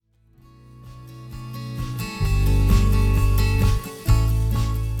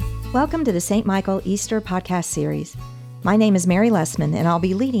Welcome to the St. Michael Easter podcast series. My name is Mary Lessmann, and I'll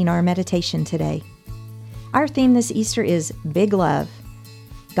be leading our meditation today. Our theme this Easter is Big Love.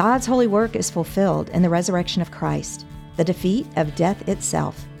 God's holy work is fulfilled in the resurrection of Christ, the defeat of death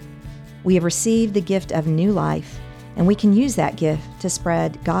itself. We have received the gift of new life, and we can use that gift to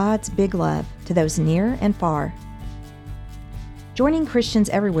spread God's big love to those near and far. Joining Christians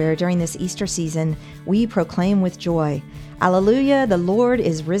everywhere during this Easter season, we proclaim with joy, Alleluia, the Lord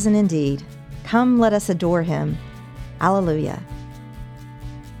is risen indeed. Come, let us adore him. Alleluia.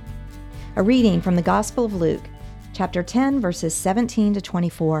 A reading from the Gospel of Luke, chapter 10, verses 17 to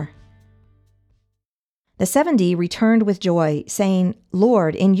 24. The 70 returned with joy, saying,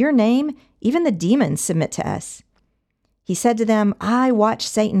 Lord, in your name, even the demons submit to us. He said to them, I watched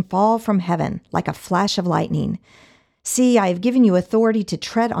Satan fall from heaven like a flash of lightning. See, I have given you authority to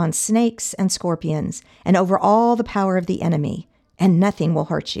tread on snakes and scorpions, and over all the power of the enemy, and nothing will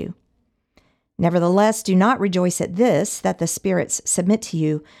hurt you. Nevertheless, do not rejoice at this, that the spirits submit to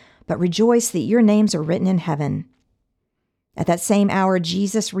you, but rejoice that your names are written in heaven. At that same hour,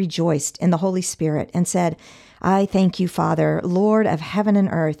 Jesus rejoiced in the Holy Spirit and said, I thank you, Father, Lord of heaven and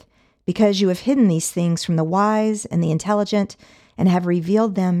earth, because you have hidden these things from the wise and the intelligent and have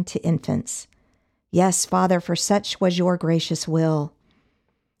revealed them to infants. Yes, Father, for such was your gracious will.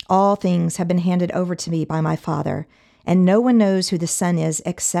 All things have been handed over to me by my Father, and no one knows who the Son is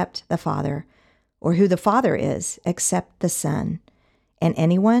except the Father, or who the Father is except the Son, and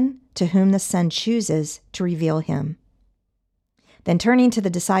anyone to whom the Son chooses to reveal him. Then turning to the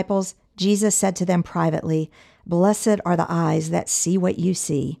disciples, Jesus said to them privately, Blessed are the eyes that see what you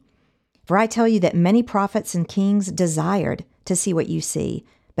see. For I tell you that many prophets and kings desired to see what you see,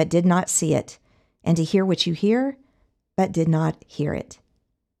 but did not see it, and to hear what you hear, but did not hear it.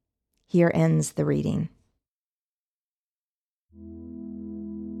 Here ends the reading.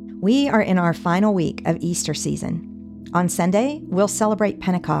 We are in our final week of Easter season. On Sunday, we'll celebrate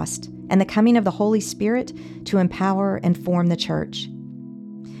Pentecost and the coming of the Holy Spirit to empower and form the church.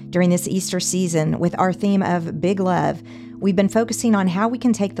 During this Easter season, with our theme of Big Love, we've been focusing on how we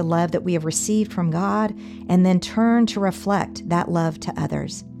can take the love that we have received from God and then turn to reflect that love to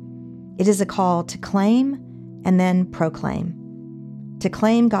others. It is a call to claim and then proclaim. To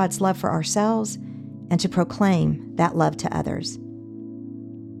claim God's love for ourselves and to proclaim that love to others.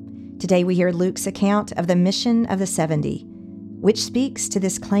 Today we hear Luke's account of the mission of the 70, which speaks to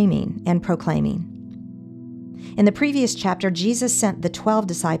this claiming and proclaiming. In the previous chapter, Jesus sent the 12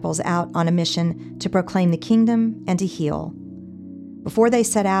 disciples out on a mission to proclaim the kingdom and to heal. Before they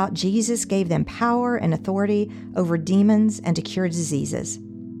set out, Jesus gave them power and authority over demons and to cure diseases.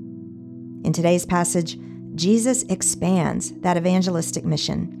 In today's passage, Jesus expands that evangelistic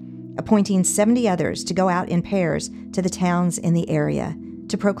mission, appointing 70 others to go out in pairs to the towns in the area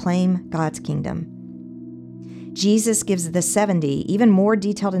to proclaim God's kingdom. Jesus gives the 70 even more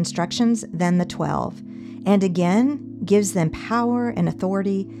detailed instructions than the 12, and again gives them power and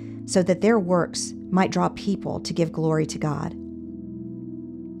authority so that their works might draw people to give glory to God.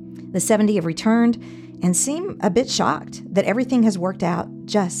 The 70 have returned and seem a bit shocked that everything has worked out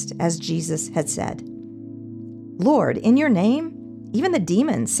just as Jesus had said. Lord, in your name, even the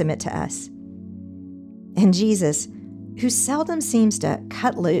demons submit to us. And Jesus, who seldom seems to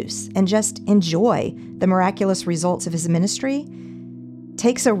cut loose and just enjoy the miraculous results of his ministry,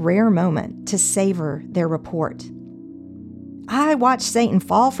 takes a rare moment to savor their report. I watched Satan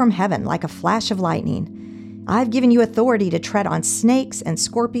fall from heaven like a flash of lightning. I've given you authority to tread on snakes and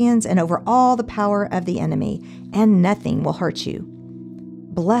scorpions and over all the power of the enemy, and nothing will hurt you.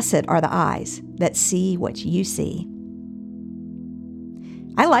 Blessed are the eyes that see what you see.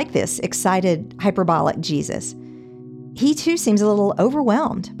 I like this excited, hyperbolic Jesus. He too seems a little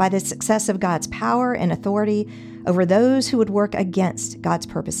overwhelmed by the success of God's power and authority over those who would work against God's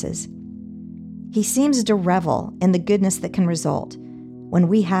purposes. He seems to revel in the goodness that can result when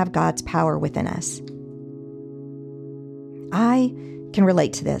we have God's power within us. I can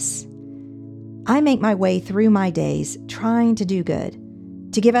relate to this. I make my way through my days trying to do good,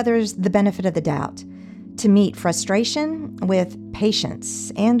 to give others the benefit of the doubt, to meet frustration with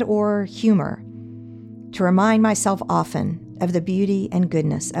patience and or humor, to remind myself often of the beauty and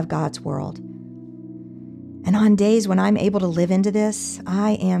goodness of God's world. And on days when I'm able to live into this,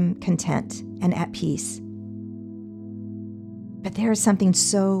 I am content and at peace. But there is something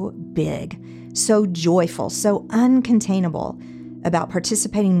so big, so joyful, so uncontainable about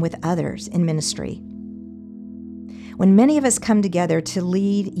participating with others in ministry. When many of us come together to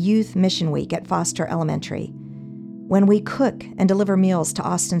lead Youth Mission Week at Foster Elementary, when we cook and deliver meals to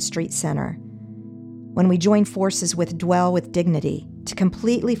Austin Street Center, when we join forces with Dwell with Dignity to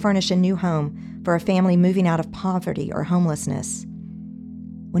completely furnish a new home for a family moving out of poverty or homelessness,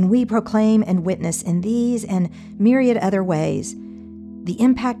 when we proclaim and witness in these and myriad other ways, the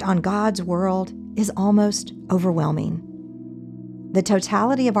impact on God's world is almost overwhelming. The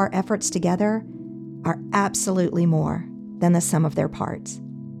totality of our efforts together are absolutely more than the sum of their parts.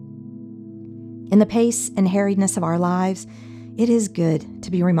 In the pace and harriedness of our lives, it is good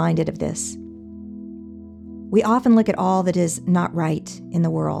to be reminded of this. We often look at all that is not right in the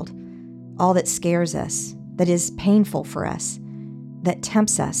world, all that scares us, that is painful for us, that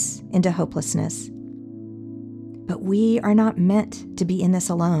tempts us into hopelessness. But we are not meant to be in this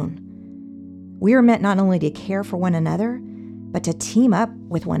alone. We are meant not only to care for one another, but to team up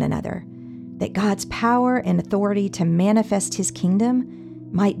with one another, that God's power and authority to manifest His kingdom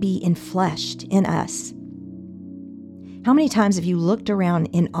might be enfleshed in us. How many times have you looked around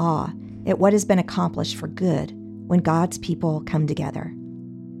in awe at what has been accomplished for good when God's people come together?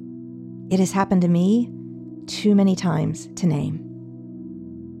 It has happened to me too many times to name.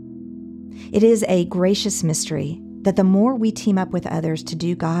 It is a gracious mystery that the more we team up with others to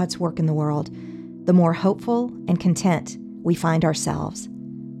do God's work in the world, the more hopeful and content we find ourselves.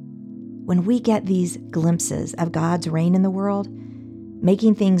 When we get these glimpses of God's reign in the world,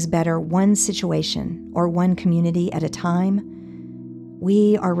 making things better one situation or one community at a time,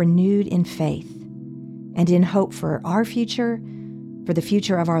 we are renewed in faith and in hope for our future, for the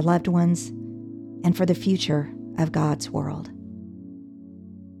future of our loved ones, and for the future of God's world.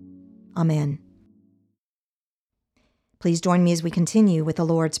 Amen. Please join me as we continue with the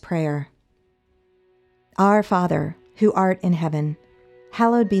Lord's Prayer. Our Father, who art in heaven,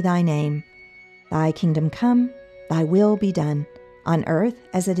 hallowed be thy name. Thy kingdom come, thy will be done, on earth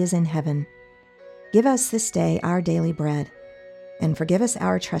as it is in heaven. Give us this day our daily bread, and forgive us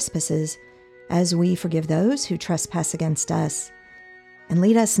our trespasses, as we forgive those who trespass against us. And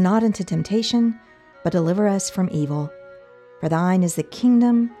lead us not into temptation, but deliver us from evil. For thine is the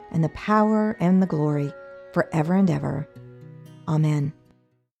kingdom, and the power, and the glory, forever and ever. Amen.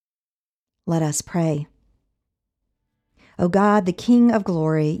 Let us pray. O God, the King of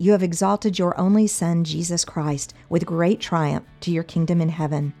glory, you have exalted your only Son, Jesus Christ, with great triumph to your kingdom in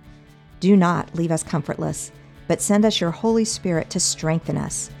heaven. Do not leave us comfortless, but send us your Holy Spirit to strengthen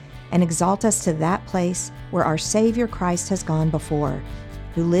us and exalt us to that place where our Savior Christ has gone before,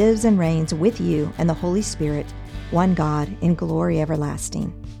 who lives and reigns with you and the Holy Spirit, one God, in glory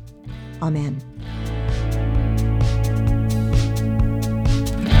everlasting. Amen.